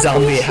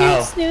Zombie, please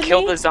how? shoot Schnoodly.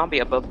 Kill the zombie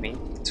above me.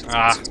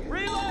 Ah,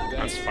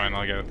 that's fine.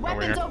 I'll get it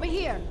over here. Over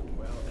here.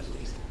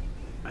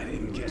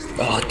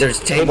 Oh, there's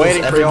tables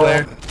waiting for y'all.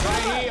 everywhere.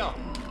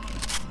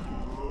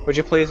 Would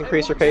you please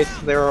increase your pace?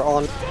 They were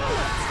on.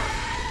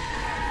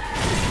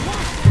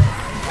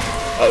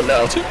 Oh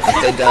no,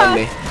 they downed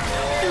me.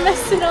 I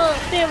messed it up.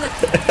 Damn it.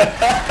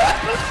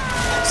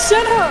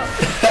 Shut up.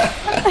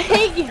 I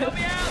hate you.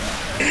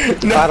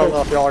 I don't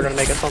know if y'all are gonna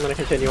make it, so I'm gonna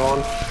continue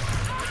on.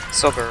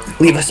 Solger.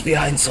 Leave us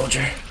behind,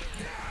 soldier.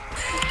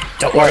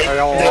 Don't worry, Are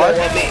y'all they don't alive?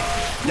 want me.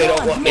 They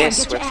don't want me.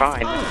 Yes, we're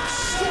fine.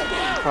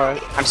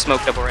 Alright. I'm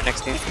smoked double right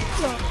next to you.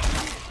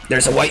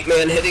 There's a white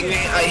man hitting me.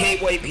 I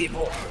hate white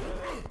people.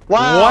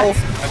 Wow!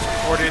 That's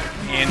reported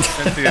and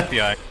sent to the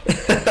FBI.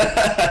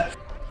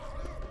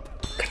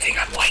 Good thing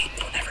I'm white.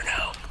 You'll never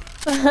know.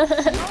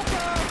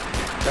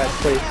 Guys,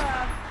 please.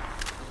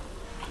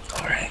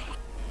 Alright.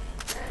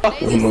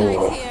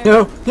 Ooh.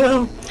 No,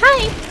 no!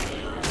 Hi.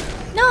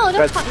 No, don't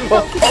Guys, fuck.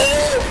 oh,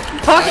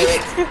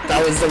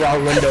 That was the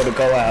wrong window to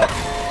go out.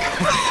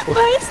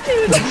 Why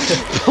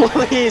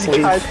Schnoodly? please,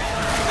 Please. guys.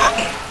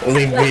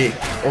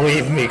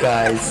 Leave me,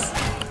 guys.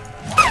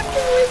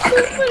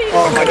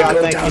 Oh my god,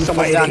 go thank down you.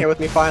 Someone's down fighting. here with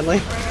me finally.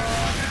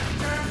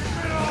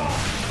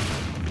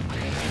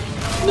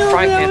 No,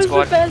 Frying that pan was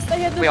squad. the best. I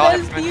had the We all have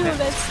best frying view pan. of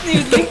that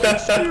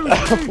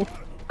Schnoodly.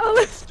 Oh,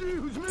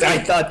 I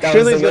thought that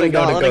was the Schnoodly's gonna window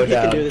go. I to don't go think he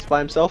can do down. this by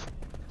himself.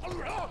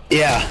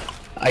 Yeah,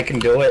 I can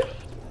do it.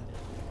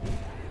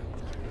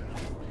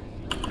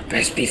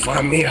 Best be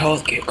farm me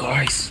health, get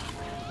guys.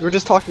 We were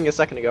just talking a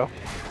second ago.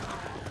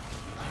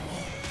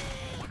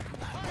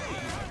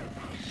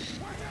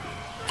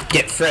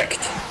 Get fricked.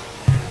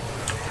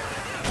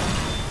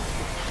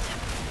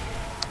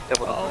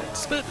 Double. Oh,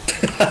 spit.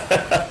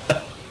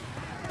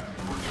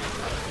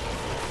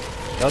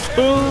 That's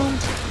boom.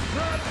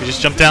 We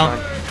just jump down.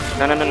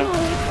 No.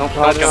 Don't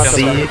jump down.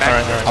 See,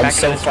 Back. I'm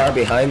so far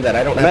behind that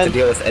I don't have to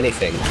deal with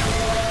anything.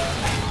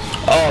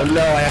 Oh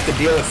no, I have to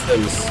deal with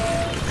things.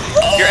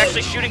 You're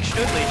actually shooting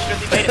Schnoodly.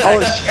 Schnoodly made it.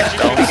 Holy shit.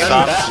 Don't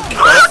stop!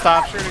 Don't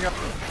stop shooting up!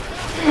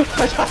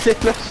 I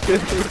didn't know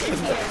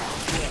Schnoodly.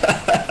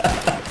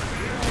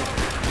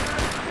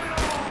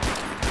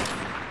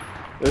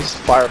 There's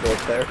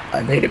fireballs there.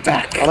 I made it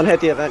back. I'm gonna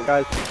hit the event,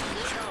 guys.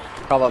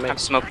 How about me? I'm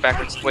smoked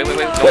backwards. Wait. Don't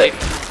leave.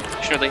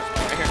 Schnoodly,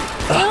 right here.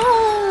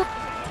 no.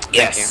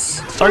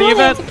 Yes. Starting I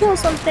event. have to kill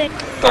something. Go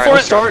Alright, for We're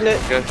it. starting it.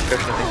 Go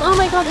Schnoodly. Oh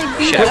my god, I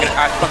beat Shit, it.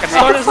 I fucking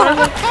Start it, start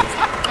it.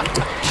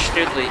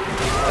 Schnoodly.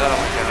 Oh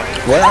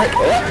What?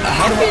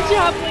 How do Good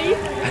job, Lee.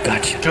 I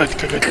got you. Good.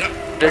 my god.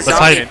 The Let's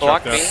zombie hide.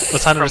 blocked me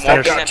Let's hide under from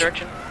the stairs. walking that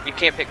direction. You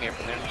can't pick me up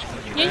from there.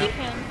 Yeah, you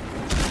can.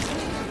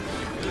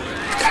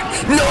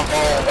 No!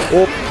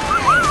 Oh.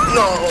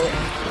 No!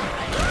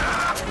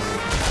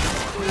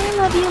 I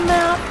love you,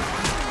 Maph.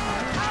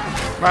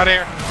 Right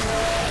here.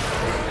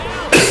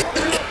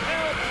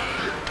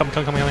 Come.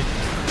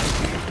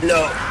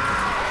 No!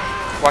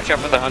 Watch out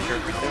for the hunter.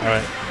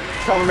 Alright.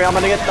 Cover me, I'm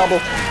gonna get double.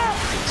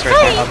 It's right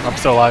there. I'm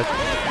still alive.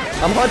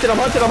 I'm hunted.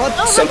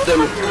 Oh,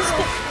 Something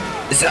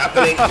is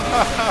happening.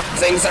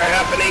 Things are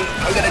happening.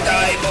 I'm gonna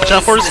die, boys. Watch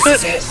out for his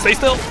This spit. is it. Stay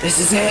still. This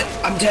is it.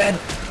 I'm dead.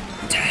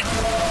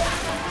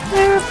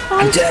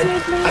 I'm dead.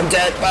 I'm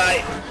dead.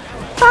 Bye.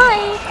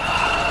 Bye.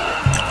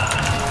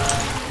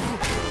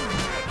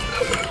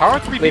 How are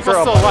 3 people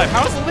still alive?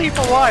 How is Leaf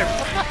alive?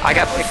 I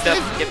got picked up.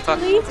 Get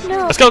fucked. Leave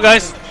no. Let's go,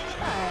 guys.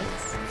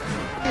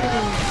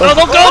 No,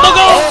 don't go.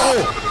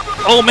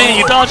 Oh man,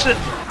 you dodged it.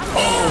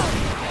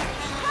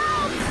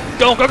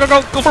 Go for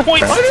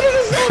points. Why did it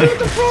just hit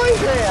the frying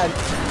pan?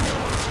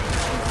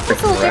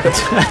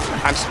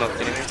 I'm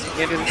smoked anyway. You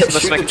can't do this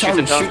unless I can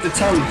shoot the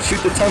tongue.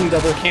 Shoot the tongue,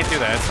 double. Can't do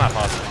that. It's not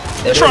possible.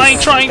 Trying.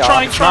 It's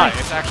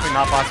actually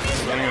not possible.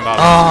 It's not even about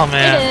Oh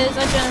man. It is.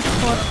 I've done it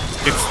before.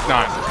 It's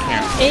not. You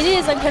can't. It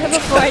is. I've done it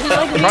before. I did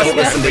like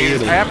Trust a week me,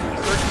 ago. I have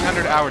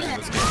 1,300 hours in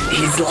this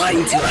game. He's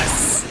lying to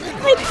us.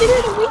 I did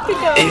it a week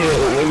ago. Ew,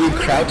 when you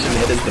crouch and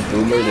hit as the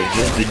boomer, there's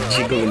just the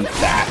jiggling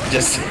fat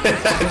just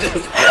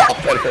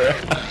flopping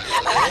around.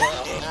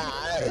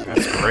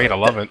 That's great. I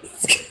love it.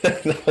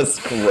 That was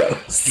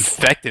gross.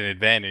 Infected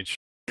advantage.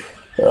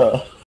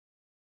 We're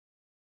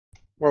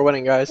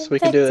winning, guys. We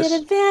can do this.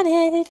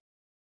 Advantage.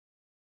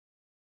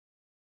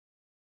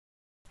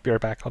 Be right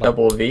back. Hold on.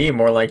 Double V,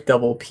 more like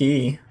double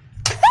P.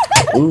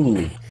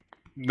 Ooh.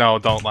 No,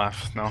 don't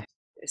laugh. No.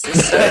 Is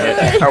this,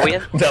 are we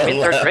in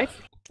third grade?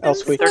 Oh,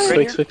 squeak.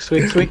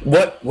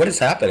 What is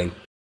happening?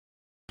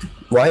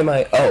 Why am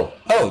I?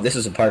 Oh, this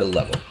is a part of the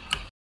level.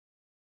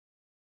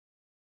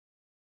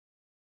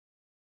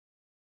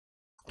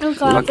 Oh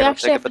god, we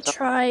actually have to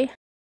try.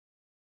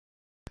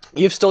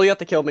 You've still yet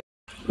to kill me.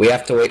 We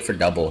have to wait for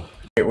double.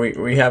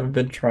 We haven't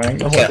been trying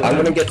the whole Okay, time. I'm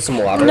gonna get some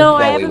water No, I while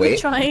we haven't wait. been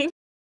trying.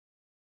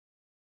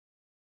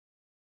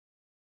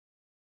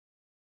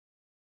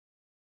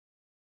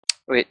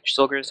 Wait,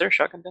 Solger, is there a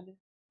shotgun down there?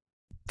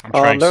 I'm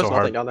trying There's so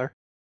nothing hard. down there.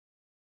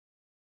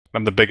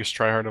 I'm the biggest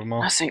tryhard of them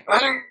all. I say,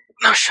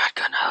 no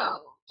shotgun.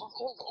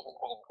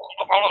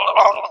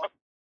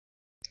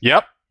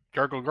 Yep.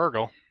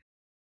 Gurgle.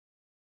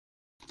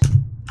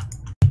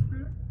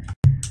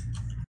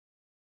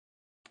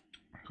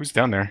 Who's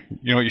down there?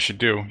 You know what you should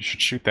do? You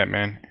should shoot that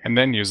man, and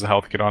then use the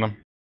health kit on him.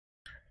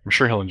 I'm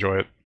sure he'll enjoy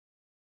it.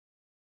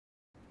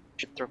 I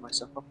should throw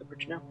myself off the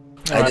bridge now.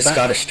 I just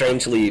got a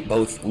strangely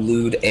both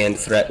lewd and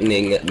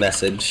threatening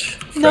message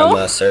from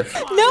Serp.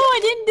 No, I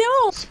didn't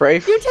do. Spray.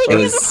 You're taking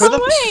it the wrong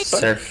way.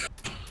 Serp.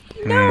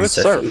 No. Who's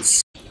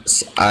Serp?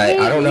 I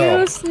don't know.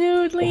 You,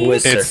 Schnoodly. Who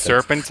is It's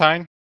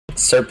Serpentine?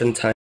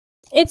 Serpentine.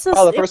 It's a.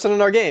 Oh, the person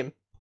in our game.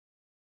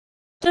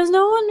 Does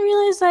no one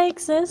realize I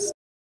exist?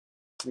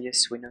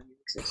 Yes, we know you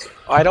exist.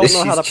 I don't This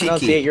know how to is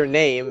pronounce cheeky. your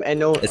name, and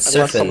no. It's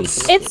unless someone-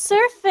 Serpens. It's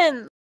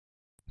Surfin.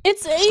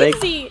 It's Snake.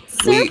 easy.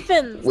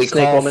 Surfin. We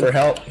Snake call woman. for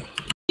help.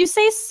 You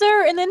say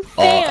sir and then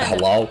fan.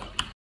 Hello?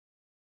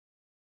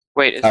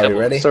 Wait, is Are we Double,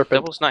 ready?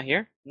 Serpent. Double's not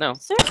here? No.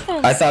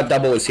 Surfin. I thought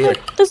Double was here.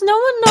 Does no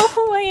one know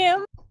who I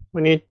am?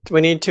 We need 2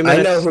 I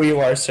minutes. know who you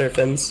are,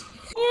 Serpens.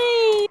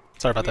 Yay.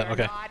 Sorry about that.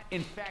 Okay.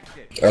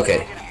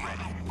 Okay.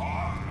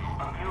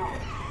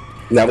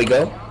 Now we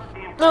go?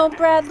 No,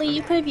 Bradley,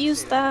 you could have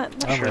used that.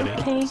 I'm ready.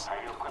 Okay.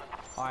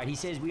 Alright, he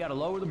says we gotta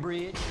lower the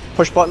bridge.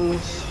 Push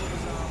buttons.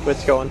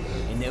 It's going.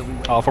 And then we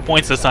Oh, for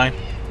points this time.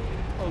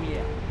 Oh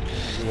yeah.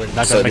 We're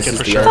not So gonna make this it is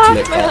for the sure.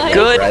 ultimate Fuck, call,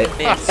 Good right?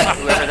 miss,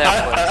 whoever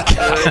that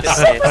was.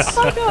 Good miss.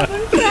 Fuck up,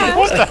 I'm fast.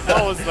 What the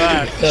hell was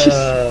that?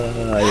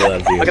 I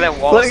love you. Look at that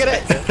wall. Look at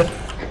it.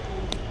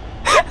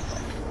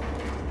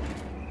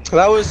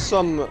 That was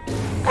some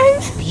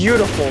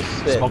beautiful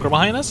spit. Smoker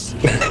behind us?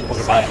 Smoker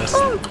behind us.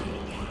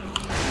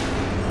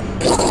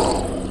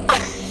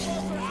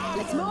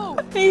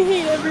 I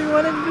hate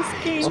everyone in this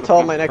game. I'll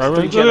tell my next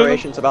 3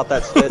 generations about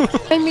that spit.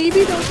 And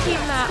maybe don't keep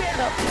Maph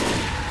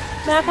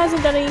though. Maph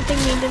hasn't done anything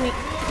mean to me.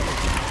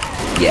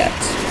 Yet.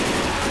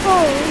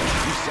 Oh.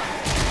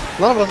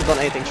 None of us have done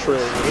anything truly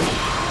mean.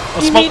 Oh,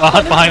 You smoke! need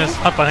Hunt to- behind us!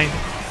 Hunt behind!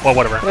 Well,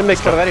 whatever. I didn't make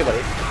fun of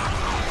anybody.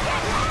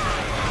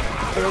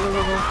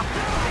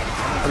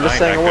 I'm just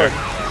saying a word.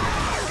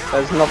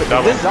 There's nothing.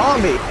 Double. This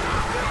zombie!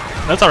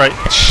 That's alright.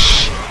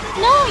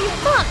 No, you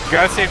fuck! You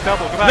gotta save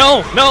Double. Come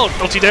on. No!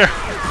 Don't you dare!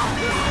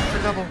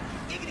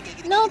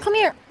 No, come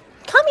here.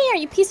 Come here,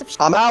 you piece of shit.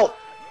 I'm out!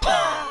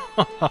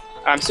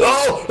 I'm so.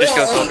 Oh! Just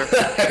go,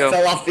 Solger. I Go.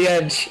 fell off the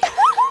edge.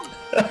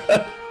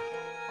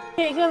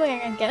 Here, come here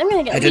again. I'm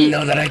gonna get I didn't Pete.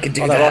 know that I could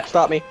do Oh, that rock that.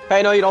 stopped me.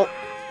 Hey, no, you don't.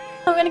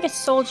 I'm gonna get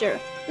Solger.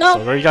 No,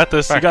 Solger, you got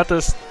this. You got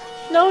this.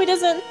 no, he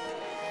doesn't.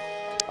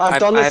 I've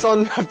done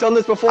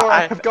this before.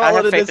 I I've have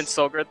gauntleted faith in this.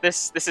 Solger.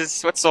 This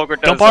is what Solger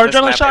does Don't fire on this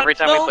adrenaline map shot. every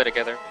time No. we play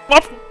together.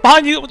 Up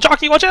behind you,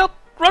 jockey! Watch out!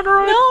 Run!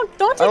 No,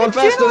 don't I take went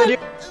faster than you.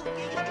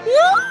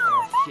 No!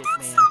 shit,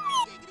 man.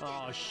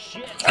 Oh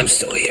shit. I'm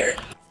still here.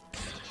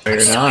 No,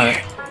 you're not.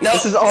 No,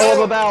 This is all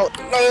I'm about.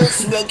 No,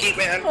 Smokey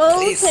man, Oh,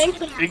 please. thank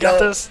you. You got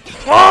this.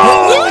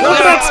 Whoa! Look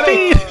at that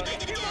speed!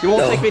 You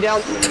won't take me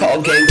down.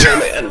 Tall gangster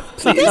man,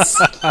 please.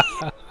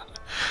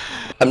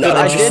 I'm not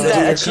I interested did in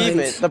that your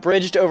achievement. kind. The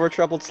bridged over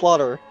troubled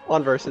slaughter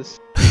on versus.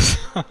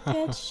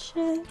 Good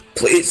shit.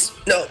 Please,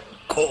 no,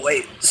 go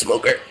away,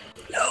 smoker.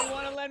 No.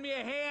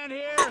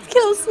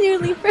 Kill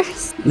Schnoodly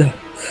first. No.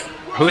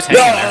 Who's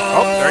hanging there?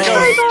 Oh,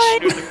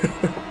 there he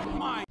goes.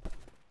 Bye.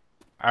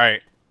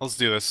 Alright, let's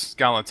do this.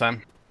 Gauntlet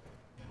time.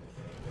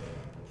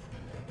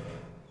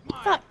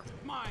 Fuck.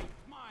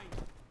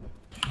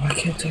 Why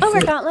can't I Oh,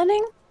 we're flip?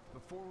 gauntleting?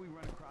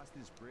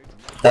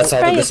 That's all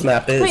Spray that it. this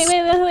map is.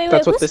 Wait.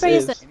 That's what Whose this spray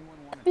is is. it?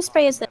 Whose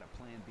spray is it?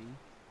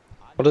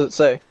 What does it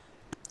say?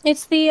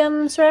 It's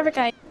the Survivor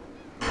guy.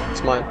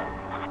 It's mine.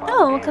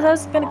 Oh, because I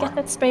was gonna get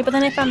that spray, but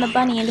then I found the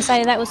bunny and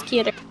decided that was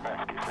cuter.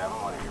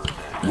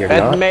 You're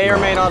That not? may or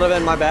may not have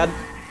been my bad.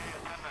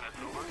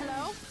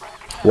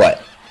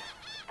 What?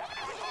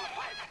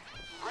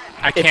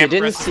 I If you can't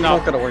didn't press see, no.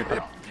 not gonna work.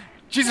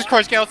 Jesus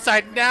Christ, get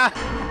outside now!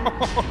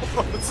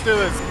 Let's do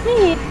this.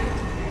 Wait.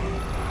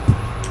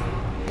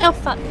 Oh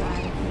fuck.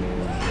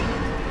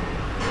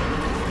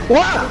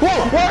 What?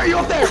 Whoa! Why are you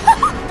up there?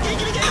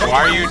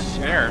 Why are you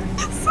there?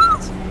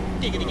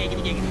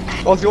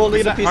 I was going to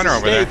eat a that piece Hunter of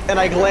over steak, there? and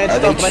I glanced Are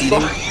they up and I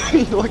saw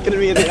you looking at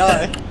me in the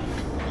eye.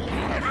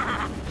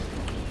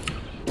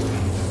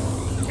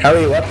 How are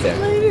you up there?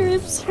 My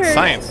ribs hurt.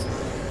 Science.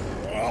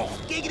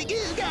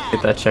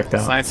 Get that checked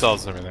out. Science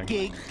solves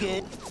everything.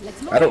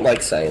 I don't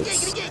like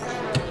science.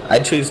 I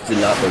choose to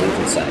not believe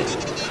in science.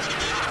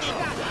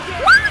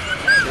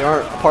 You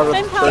aren't a part of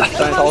I'm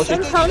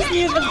Scientology? pouncing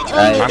near the,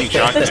 I'm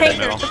John the in the tanker,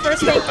 middle. the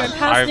first tanker. I'm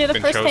pouncing near the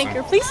been first chosen.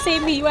 tanker. Please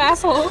save me, you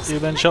assholes.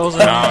 You've been chosen.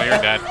 No, you're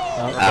dead.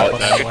 Oh, Ouch.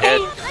 but anyway.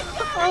 Dead.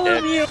 All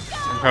of you.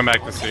 I'm coming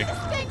back to see.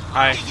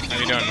 Hi, how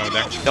you doing over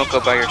there? Don't go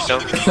by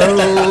yourself.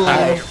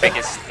 No. Your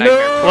biggest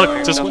nightmare.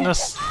 Look, just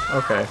witness.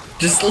 Okay.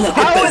 Just look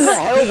How at in the this.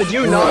 hell did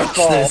you not Watch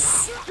fall?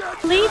 this.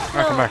 Leave.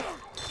 Oh, come back.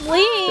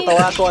 Leave. The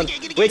last one.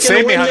 We can Save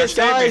me, win Hunter, this,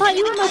 save me. I guys. thought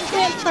you were my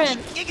plant friend.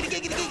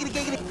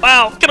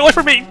 Wow, get away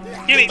from me!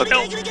 Get me!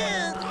 No.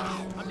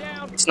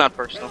 It's not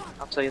personal.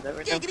 I'll tell you that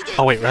right now.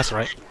 Oh wait, that's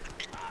right.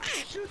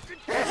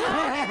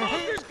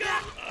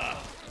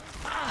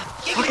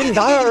 Fucking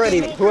die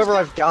already, whoever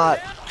I've got.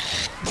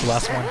 The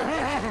last one.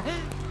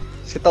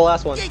 Let's get the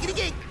last one.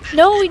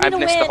 No, we need I to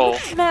missed win. the hole.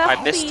 Matt,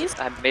 I missed. please.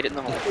 I made it in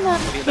the hole. No.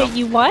 What do you know? Wait,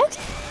 you what?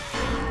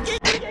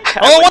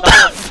 Oh, what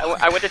the?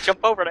 I went to jump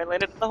over and I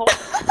landed in the hole.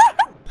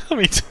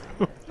 Me too.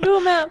 No,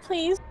 Matt,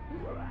 please.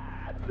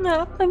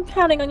 Matt, I'm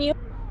counting on you.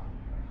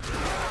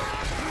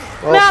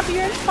 Oh. Matt,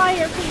 you're in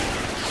fire, please.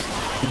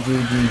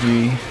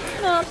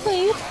 GGG. No,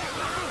 please.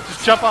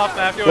 Just jump off,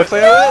 Maph. Do Looks it.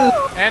 like I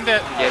win. End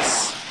it.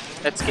 Yes.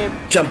 That's game.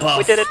 Jump off.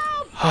 We did it.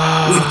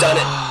 We've done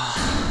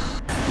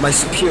it. My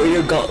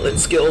superior gauntlet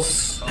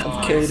skills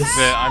have carried That's us.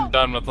 it. I'm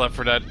done with Left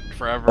 4 Dead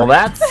forever. Well,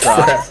 that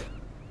sucks.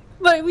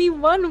 But we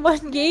won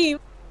one game.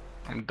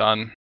 I'm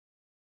done.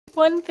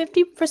 Won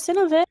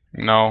 50% of it.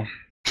 No.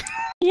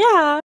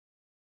 Yeah.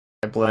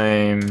 I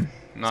blame.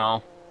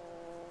 No.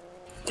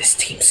 This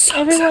team sucks.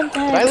 Everyone Did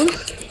I dead.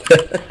 lose?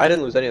 I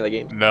didn't lose any of the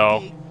games.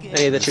 No.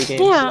 Any of the 2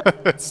 games. Yeah.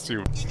 That's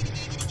too.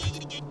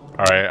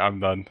 Alright, I'm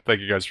done.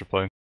 Thank you guys for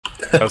playing.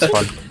 That was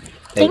fun.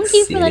 Thank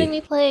you for letting me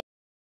play.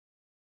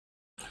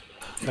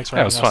 Thanks for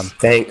That was having fun. us.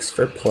 Thanks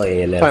for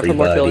playing, Time for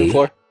more killing everybody.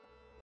 floor.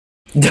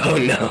 No,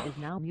 no. Is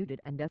now muted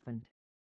and deafened.